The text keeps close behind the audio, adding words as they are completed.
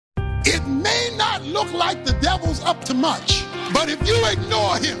It may not look like the devil's up to much, but if you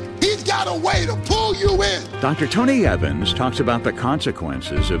ignore him, he's got a way to pull you in. Dr. Tony Evans talks about the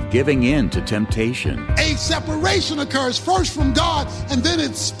consequences of giving in to temptation. A separation occurs first from God, and then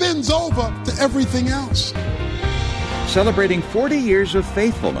it spins over to everything else. Celebrating 40 years of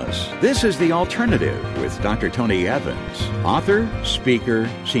faithfulness, this is The Alternative with Dr. Tony Evans, author, speaker,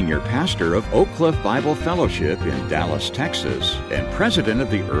 senior pastor of Oak Cliff Bible Fellowship in Dallas, Texas, and president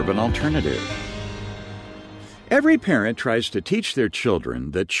of the Urban Alternative. Every parent tries to teach their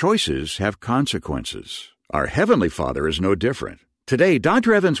children that choices have consequences. Our Heavenly Father is no different. Today,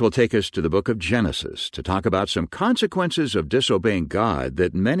 Dr. Evans will take us to the book of Genesis to talk about some consequences of disobeying God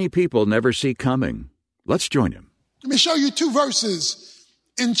that many people never see coming. Let's join him. Let me show you two verses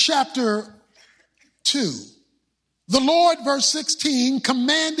in chapter 2. The Lord, verse 16,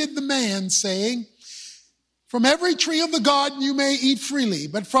 commanded the man, saying, "From every tree of the garden you may eat freely,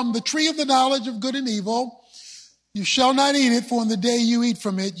 but from the tree of the knowledge of good and evil you shall not eat it, for in the day you eat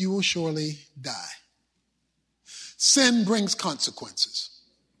from it you will surely die." Sin brings consequences.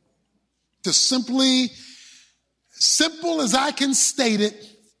 To simple as I can state it,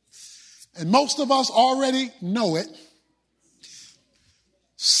 and most of us already know it,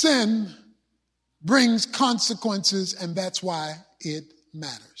 sin brings consequences, and that's why it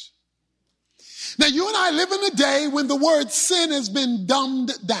matters. Now, you and I live in a day when the word sin has been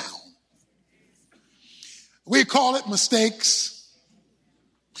dumbed down. We call it mistakes,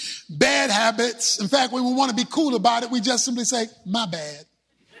 bad habits. In fact, when we want to be cool about it, we just simply say, "My bad."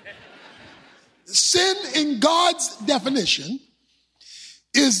 Sin, in God's definition,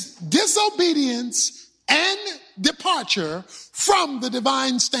 is disobedience and departure from the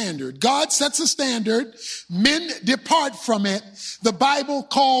divine standard. God sets a standard, men depart from it. The Bible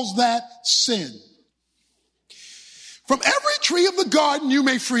calls that sin. From every tree of the garden you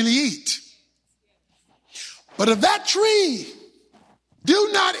may freely eat, but of that tree do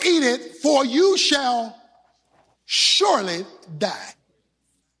not eat it, for you shall surely die.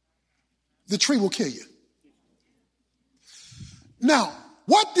 The tree will kill you. Now,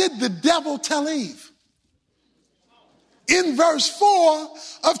 what did the devil tell Eve? In verse 4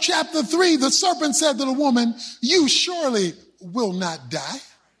 of chapter 3, the serpent said to the woman, "You surely will not die."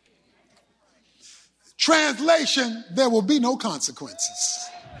 Translation, there will be no consequences.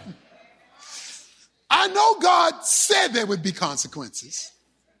 I know God said there would be consequences,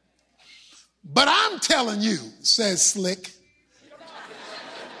 but I'm telling you, says Slick,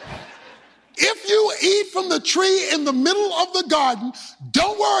 if you eat from the tree in the middle of the garden,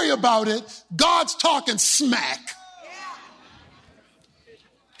 don't worry about it. God's talking smack.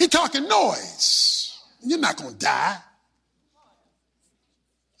 He's talking noise. You're not going to die.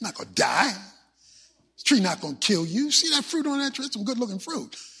 You're not going to die. This tree not going to kill you. See that fruit on that tree? It's some good looking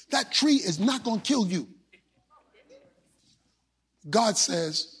fruit. That tree is not going to kill you. God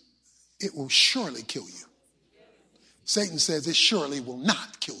says it will surely kill you. Satan says it surely will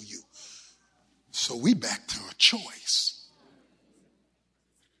not kill you. So we back to a choice.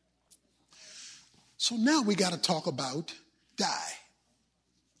 So now we got to talk about die.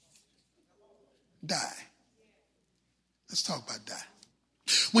 Die. Let's talk about die.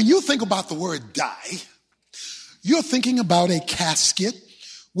 When you think about the word die, you're thinking about a casket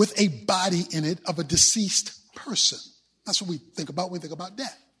with a body in it of a deceased person. That's what we think about when we think about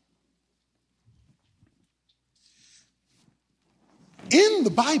death. In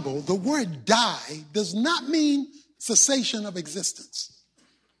the Bible, the word die does not mean cessation of existence.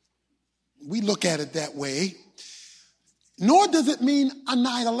 We look at it that way. Nor does it mean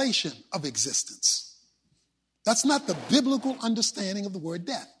annihilation of existence. That's not the biblical understanding of the word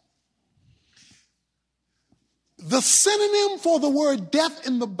death. The synonym for the word death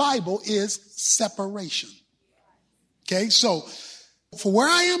in the Bible is separation. Okay, so for where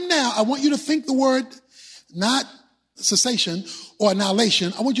I am now, I want you to think the word not cessation or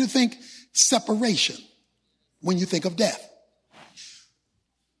annihilation. I want you to think separation when you think of death.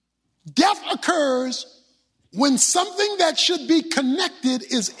 Death occurs when something that should be connected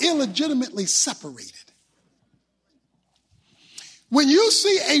is illegitimately separated. When you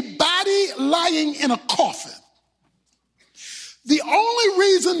see a body lying in a coffin, the only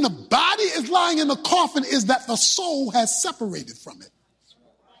reason the body is lying in the coffin is that the soul has separated from it.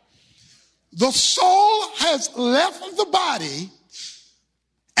 The soul has left the body,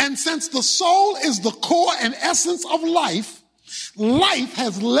 and since the soul is the core and essence of life, life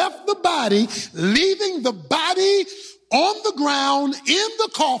has left the body, leaving the body on the ground in the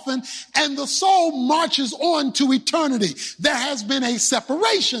coffin, and the soul marches on to eternity. There has been a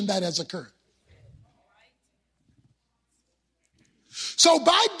separation that has occurred. So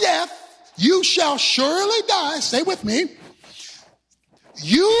by death, you shall surely die. Stay with me.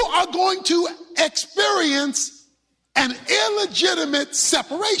 You are going to experience an illegitimate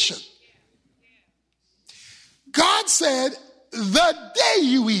separation. God said, the day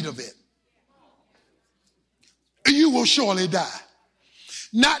you eat of it, you will surely die.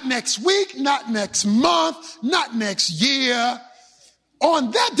 Not next week, not next month, not next year. On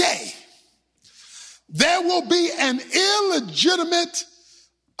that day, there will be an illegitimate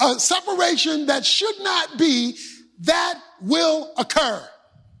separation that should not be, that will occur.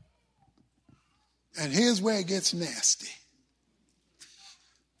 And here's where it gets nasty.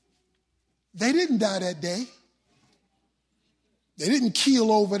 They didn't die that day. They didn't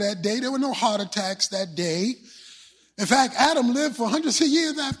keel over that day. There were no heart attacks that day. In fact, Adam lived for hundreds of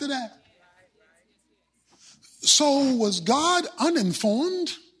years after that. So was God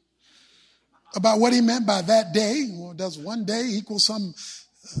uninformed about what he meant by that day? Well, does one day equal some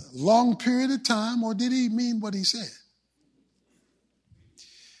long period of time, or did he mean what he said?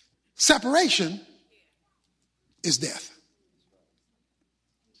 Separation is death.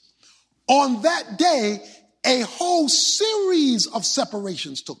 On that day, a whole series of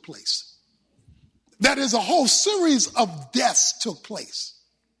separations took place. That is, a whole series of deaths took place.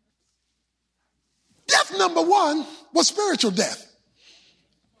 Death number one was spiritual death.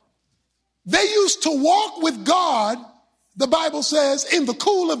 They used to walk with God, the Bible says, in the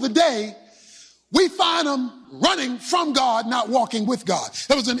cool of the day. We find them running from God, not walking with God.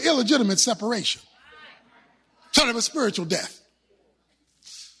 There was an illegitimate separation. So there was spiritual death.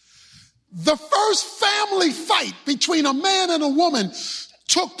 The first family fight between a man and a woman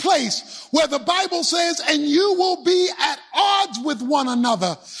took place where the Bible says, and you will be at odds with one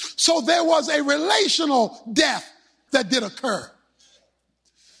another. So there was a relational death that did occur.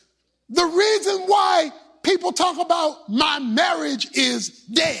 The reason why people talk about my marriage is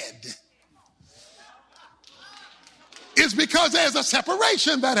dead is because there's a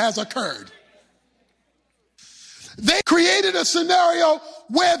separation that has occurred. They created a scenario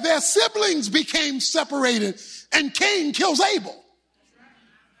where their siblings became separated and Cain kills Abel.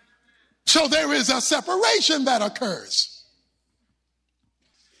 So there is a separation that occurs.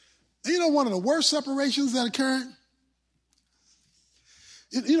 And you know one of the worst separations that occurred?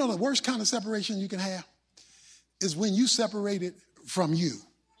 You know the worst kind of separation you can have is when you separated from you.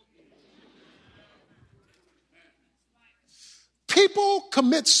 People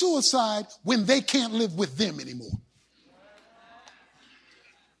commit suicide when they can't live with them anymore.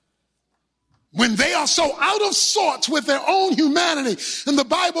 When they are so out of sorts with their own humanity. And the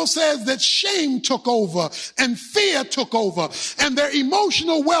Bible says that shame took over and fear took over and their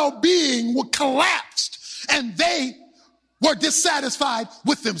emotional well-being collapsed and they were dissatisfied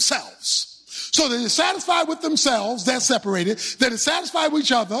with themselves. So they're dissatisfied with themselves, they're separated. They're dissatisfied with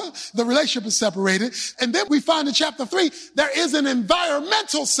each other, the relationship is separated. And then we find in chapter 3, there is an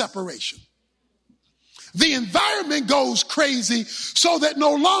environmental separation. The environment goes crazy so that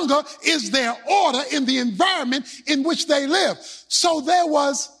no longer is there order in the environment in which they live. So there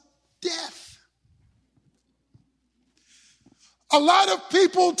was death. A lot of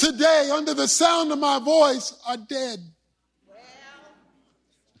people today, under the sound of my voice, are dead.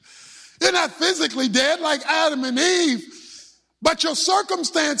 They're not physically dead like Adam and Eve, but your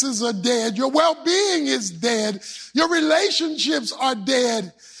circumstances are dead. Your well-being is dead. Your relationships are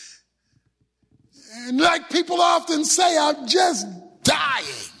dead. And like people often say, I'm just dying.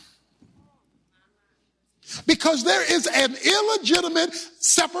 Because there is an illegitimate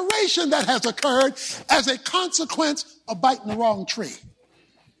separation that has occurred as a consequence of biting the wrong tree.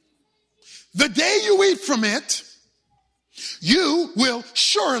 The day you eat from it, you will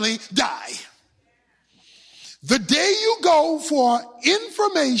surely die. The day you go for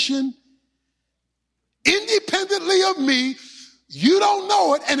information independently of me, you don't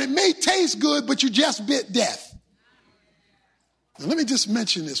know it, and it may taste good, but you just bit death. Now, let me just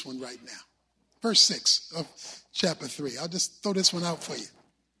mention this one right now. Verse 6 of chapter 3. I'll just throw this one out for you.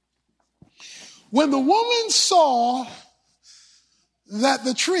 When the woman saw that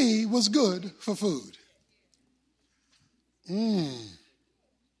the tree was good for food. When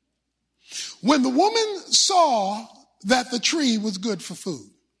the woman saw that the tree was good for food.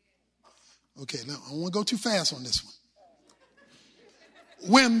 Okay, now I don't want to go too fast on this one.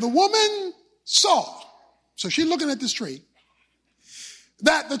 When the woman saw, so she's looking at this tree,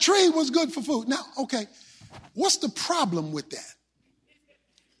 that the tree was good for food. Now, okay, what's the problem with that?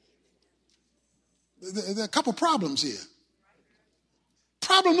 There are a couple problems here.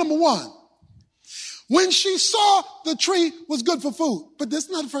 Problem number one, when she saw the tree was good for food, but this is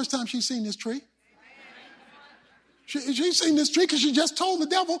not the first time she's seen this tree. She's seen this tree because she just told the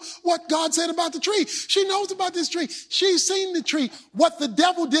devil what God said about the tree. She knows about this tree. She's seen the tree. What the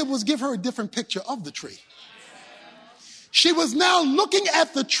devil did was give her a different picture of the tree. She was now looking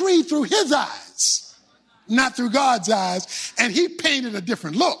at the tree through his eyes, not through God's eyes, and he painted a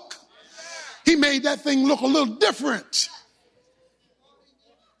different look. He made that thing look a little different.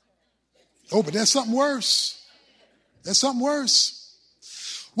 Oh, but there's something worse. There's something worse.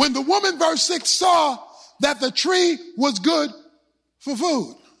 When the woman, verse 6, saw that the tree was good for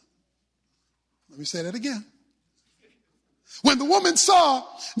food. Let me say that again. When the woman saw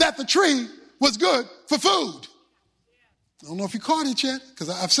that the tree was good for food. I don't know if you caught it yet, because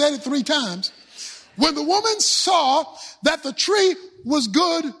I've said it 3 times. When the woman saw that the tree was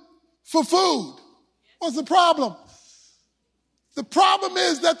good for food. What's the problem? The problem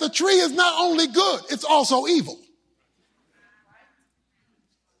is that the tree is not only good, it's also evil.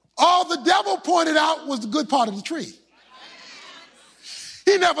 All the devil pointed out was the good part of the tree.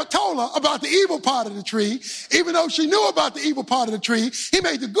 He never told her about the evil part of the tree. Even though she knew about the evil part of the tree, he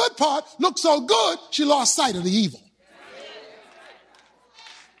made the good part look so good, she lost sight of the evil.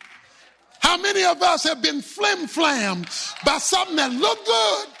 How many of us have been flim-flammed by something that looked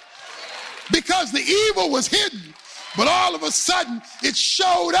good because the evil was hidden, but all of a sudden it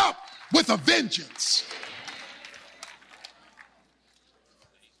showed up with a vengeance?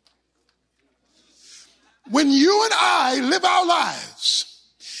 When you and I live our lives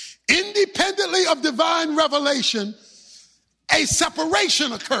independently of divine revelation, a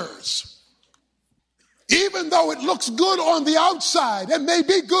separation occurs. Even though it looks good on the outside, it may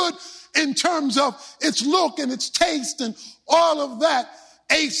be good in terms of its look and its taste and all of that,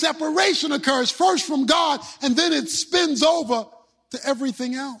 a separation occurs first from God, and then it spins over to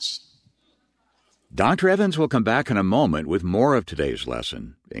everything else. Dr. Evans will come back in a moment with more of today's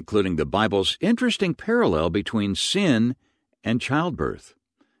lesson, including the Bible's interesting parallel between sin and childbirth.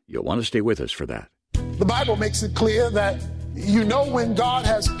 You'll want to stay with us for that. The Bible makes it clear that you know when God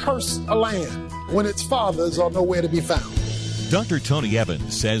has cursed a land, when its fathers are nowhere to be found. Dr. Tony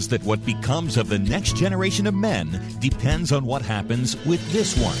Evans says that what becomes of the next generation of men depends on what happens with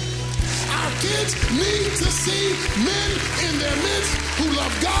this one. Our kids need to see men in their midst who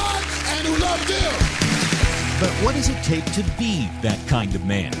love God and who love them. But what does it take to be that kind of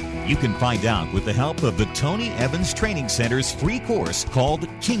man? You can find out with the help of the Tony Evans Training Center's free course called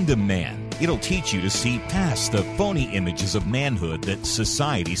Kingdom Man. It'll teach you to see past the phony images of manhood that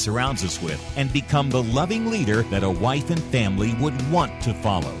society surrounds us with and become the loving leader that a wife and family would want to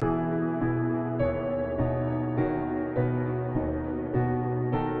follow.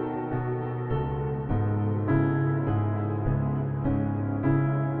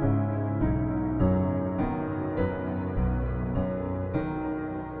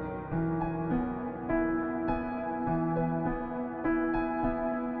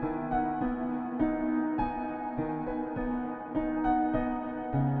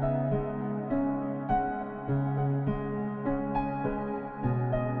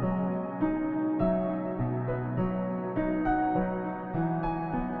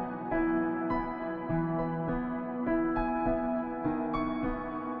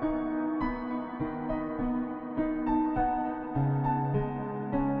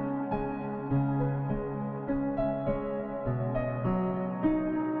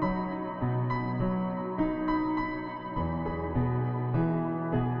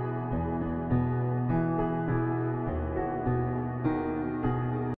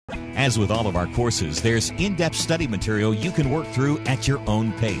 As with all of our courses, there's in-depth study material you can work through at your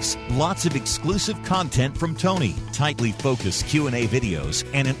own pace. Lots of exclusive content from Tony, tightly focused Q&A videos,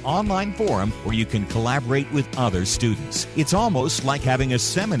 and an online forum where you can collaborate with other students. It's almost like having a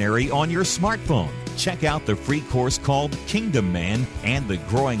seminary on your smartphone. Check out the free course called Kingdom Man and the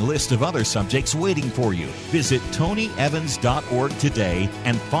growing list of other subjects waiting for you. Visit TonyEvans.org today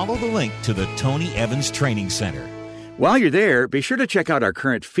and follow the link to the Tony Evans Training Center. While you're there, be sure to check out our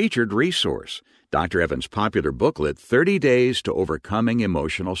current featured resource, Dr. Evans' popular booklet, 30 Days to Overcoming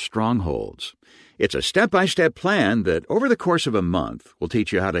Emotional Strongholds. It's a step-by-step plan that, over the course of a month, will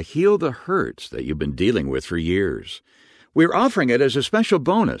teach you how to heal the hurts that you've been dealing with for years. We're offering it as a special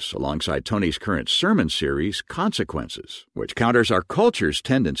bonus alongside Tony's current sermon series, Consequences, which counters our culture's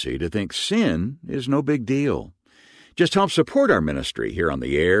tendency to think sin is no big deal. Just help support our ministry here on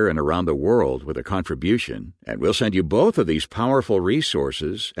the air and around the world with a contribution, and we'll send you both of these powerful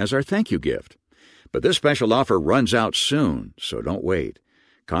resources as our thank you gift. But this special offer runs out soon, so don't wait.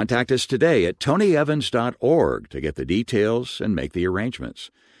 Contact us today at tonyevans.org to get the details and make the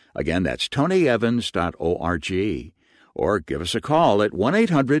arrangements. Again, that's tonyevans.org. Or give us a call at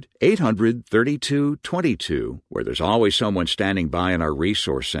 1-800-800-3222, where there's always someone standing by in our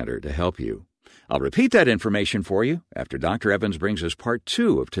resource center to help you. I'll repeat that information for you after Dr. Evans brings us part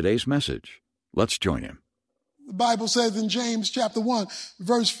 2 of today's message. Let's join him. The Bible says in James chapter 1,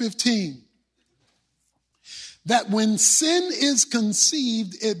 verse 15, that when sin is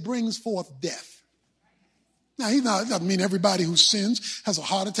conceived, it brings forth death. Now, it doesn't mean everybody who sins has a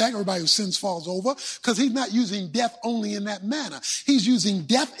heart attack, everybody who sins falls over, because he's not using death only in that manner. He's using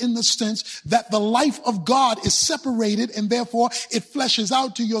death in the sense that the life of God is separated and therefore it fleshes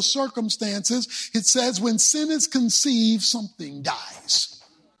out to your circumstances. It says when sin is conceived, something dies.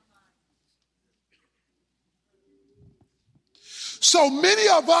 So many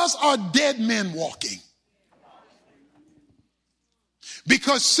of us are dead men walking.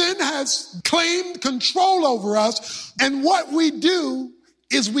 Because sin has claimed control over us, and what we do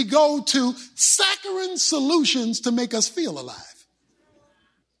is we go to saccharine solutions to make us feel alive.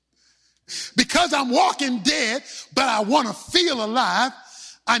 Because I'm walking dead, but I want to feel alive,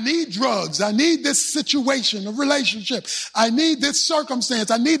 I need drugs. I need this situation, a relationship. I need this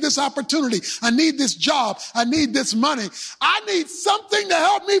circumstance. I need this opportunity. I need this job. I need this money. I need something to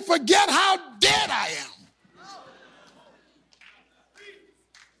help me forget how dead I am.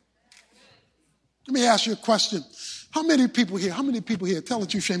 Let me ask you a question. How many people here, tell the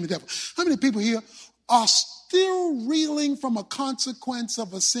truth, shame the devil, how many people here are still reeling from a consequence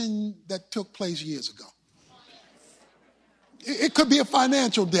of a sin that took place years ago? It could be a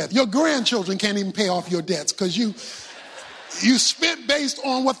financial debt. Your grandchildren can't even pay off your debts because you spent based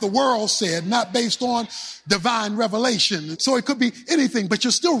on what the world said, not based on divine revelation. So it could be anything, but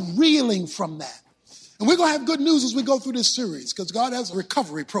you're still reeling from that. And we're going to have good news as we go through this series because God has a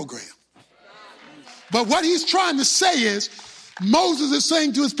recovery program. But what he's trying to say is, Moses is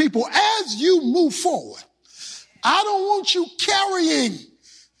saying to his people, as you move forward, I don't want you carrying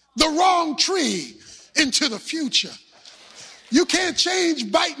the wrong tree into the future. You can't change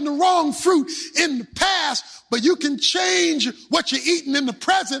biting the wrong fruit in the past, but you can change what you're eating in the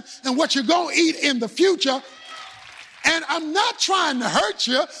present and what you're going to eat in the future. And I'm not trying to hurt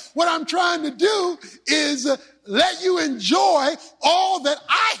you. What I'm trying to do is let you enjoy all that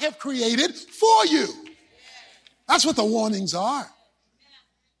I have created for you. That's what the warnings are.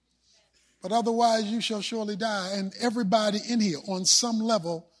 But otherwise you shall surely die. And everybody in here on some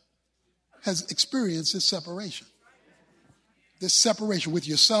level has experienced this separation. This separation with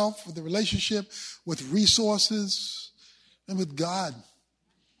yourself, with the relationship, with resources, and with God.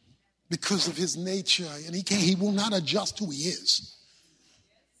 Because of his nature. And he will not adjust who he is.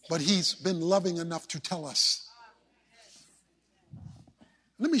 But he's been loving enough to tell us.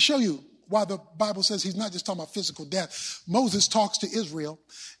 Let me show you why the Bible says he's not just talking about physical death. Moses talks to Israel,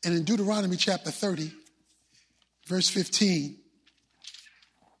 and in Deuteronomy chapter 30, verse 15,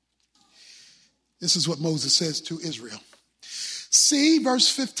 this is what Moses says to Israel. See, verse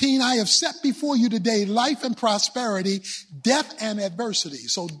 15, I have set before you today life and prosperity, death and adversity.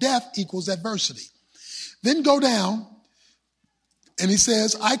 So death equals adversity. Then go down, and he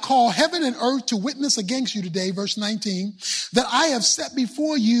says, I call heaven and earth to witness against you today, verse 19, that I have set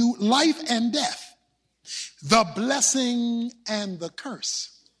before you life and death, the blessing and the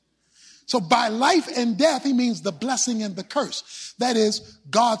curse. So by life and death, he means the blessing and the curse. That is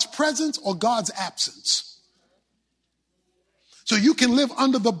God's presence or God's absence. So you can live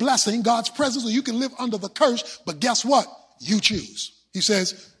under the blessing, God's presence, or you can live under the curse, but guess what? You choose. He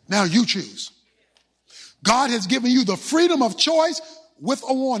says, now you choose. God has given you the freedom of choice with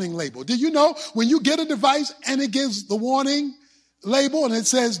a warning label. Did you know when you get a device and it gives the warning label and it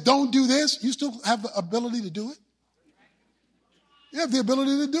says, don't do this, you still have the ability to do it? You have the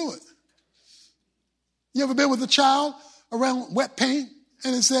ability to do it. You ever been with a child around wet paint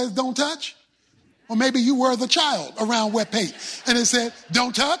and it says, don't touch? Or maybe you were the child around wet paint and it said,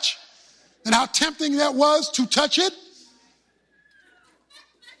 don't touch? And how tempting that was to touch it?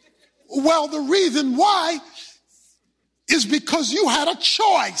 Well, the reason why is because you had a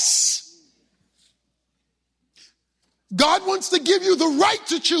choice. God wants to give you the right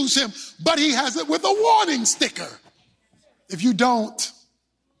to choose him, but he has it with a warning sticker. If you don't,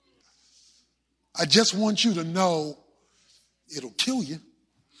 I just want you to know it'll kill you.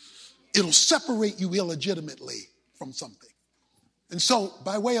 It'll separate you illegitimately from something. And so,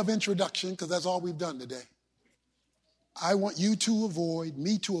 by way of introduction, because that's all we've done today, I want you to avoid,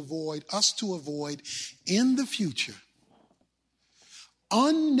 me to avoid, us to avoid in the future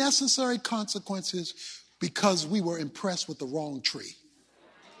unnecessary consequences because we were impressed with the wrong tree.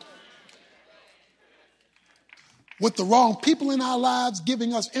 With the wrong people in our lives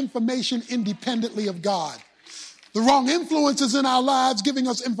giving us information independently of God. The wrong influences in our lives giving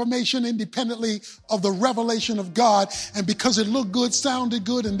us information independently of the revelation of God. And because it looked good, sounded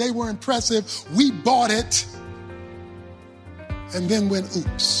good, and they were impressive, we bought it and then went,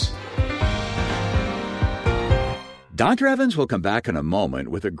 oops. Dr. Evans will come back in a moment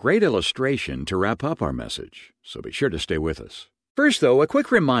with a great illustration to wrap up our message, so be sure to stay with us. First, though, a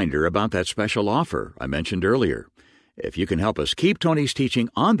quick reminder about that special offer I mentioned earlier. If you can help us keep Tony's teaching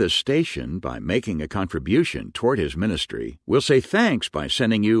on this station by making a contribution toward his ministry, we'll say thanks by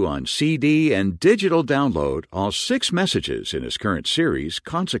sending you on CD and digital download all 6 messages in his current series,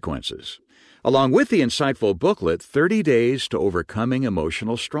 Consequences, along with the insightful booklet, 30 Days to Overcoming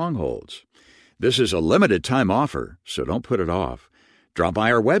Emotional Strongholds. This is a limited time offer, so don't put it off. Drop by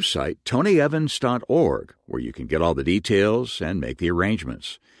our website, tonyevans.org, where you can get all the details and make the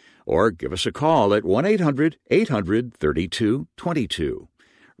arrangements. Or give us a call at 1-800-800-3222.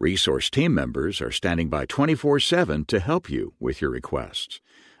 Resource team members are standing by 24/7 to help you with your requests.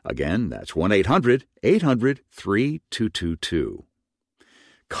 Again, that's 1-800-800-3222.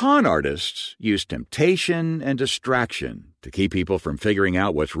 Con artists use temptation and distraction to keep people from figuring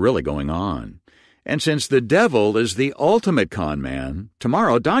out what's really going on. And since the devil is the ultimate con man,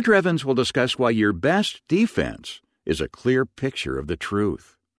 tomorrow Dr. Evans will discuss why your best defense is a clear picture of the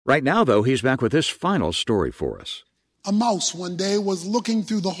truth. Right now, though, he's back with this final story for us. A mouse one day was looking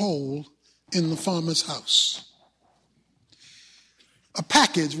through the hole in the farmer's house. A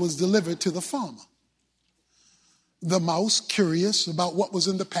package was delivered to the farmer. The mouse, curious about what was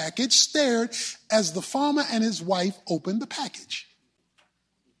in the package, stared as the farmer and his wife opened the package.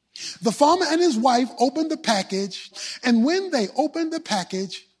 The farmer and his wife opened the package, and when they opened the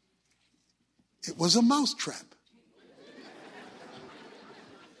package, it was a mousetrap.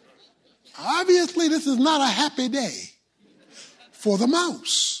 Obviously, this is not a happy day for the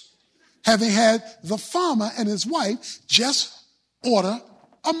mouse, having had the farmer and his wife just order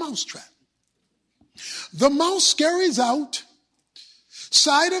a mousetrap. The mouse scurries out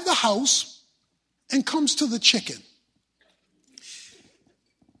side of the house and comes to the chicken.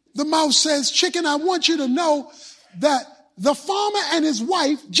 The mouse says, "Chicken, I want you to know that the farmer and his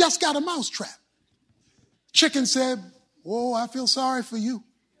wife just got a mousetrap." Chicken said, "Whoa, I feel sorry for you.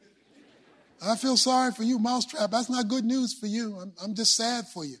 I feel sorry for you, mousetrap. That's not good news for you. I'm just sad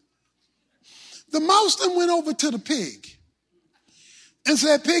for you." The mouse then went over to the pig and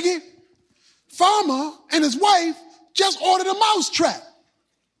said, "Piggy, farmer and his wife just ordered a mousetrap."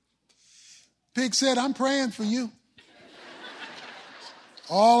 Pig said, "I'm praying for you.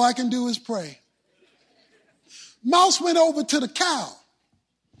 All I can do is pray." Mouse went over to the cow,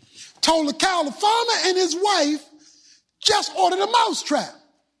 told the cow, "The farmer and his wife just ordered a mousetrap."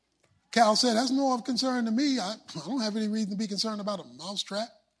 Cow said, "That's no of concern to me. I don't have any reason to be concerned about a mousetrap."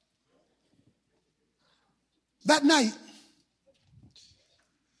 That night,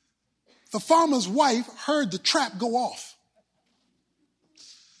 the farmer's wife heard the trap go off.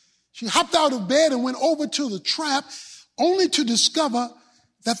 She hopped out of bed and went over to the trap, only to discover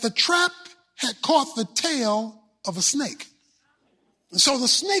that the trap had caught the tail of a snake. And so the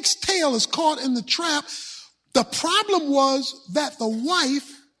snake's tail is caught in the trap. The problem was that the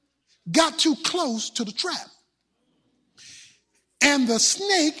wife got too close to the trap, and the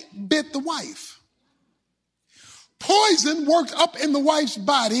snake bit the wife. Poison worked up in the wife's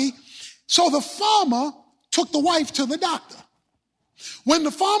body, so the farmer took the wife to the doctor. When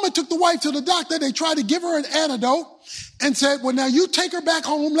the farmer took the wife to the doctor, they tried to give her an antidote and said, "Well, now you take her back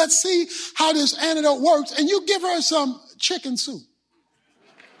home. Let's see how this antidote works, and you give her some chicken soup."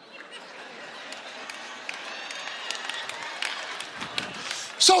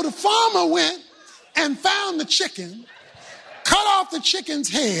 So the farmer went and found the chicken, cut off the chicken's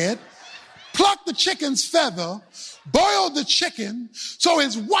head, plucked the chicken's feather, boiled the chicken so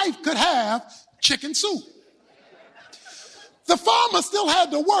his wife could have chicken soup. The farmer still had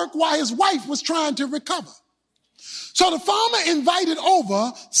to work while his wife was trying to recover. So the farmer invited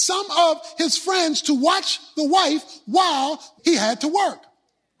over some of his friends to watch the wife while he had to work.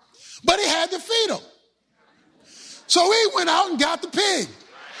 But he had to feed them. So he went out and got the pig.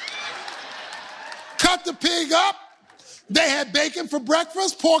 Cut the pig up. They had bacon for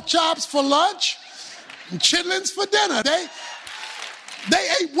breakfast, pork chops for lunch, and chitlins for dinner. They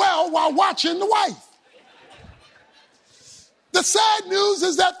ate well while watching the wife. The sad news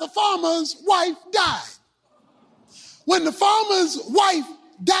is that the farmer's wife died. When the farmer's wife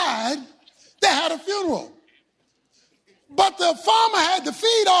died, they had a funeral. But the farmer had to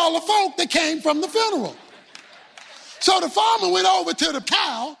feed all the folk that came from the funeral. So the farmer went over to the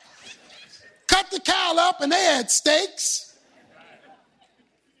cow, cut the cow up, and they had steaks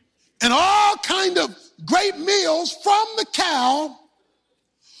and all kind of great meals from the cow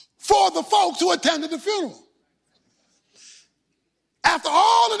for the folks who attended the funeral. After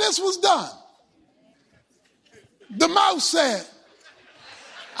all of this was done, the mouse said,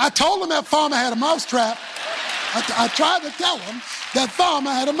 I told him that farmer had a mouse trap. I tried to tell him that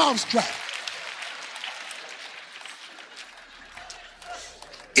farmer had a mouse trap.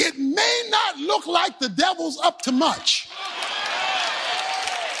 It may not look like the devil's up to much,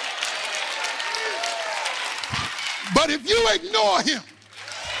 but if you ignore him,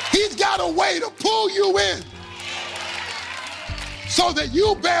 he's got a way to pull you in so that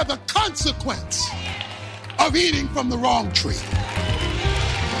you bear the consequence of eating from the wrong tree.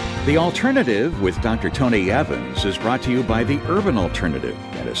 The Alternative with Dr. Tony Evans is brought to you by the Urban Alternative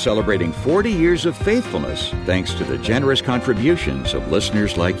and is celebrating 40 years of faithfulness thanks to the generous contributions of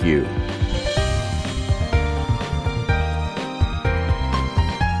listeners like you.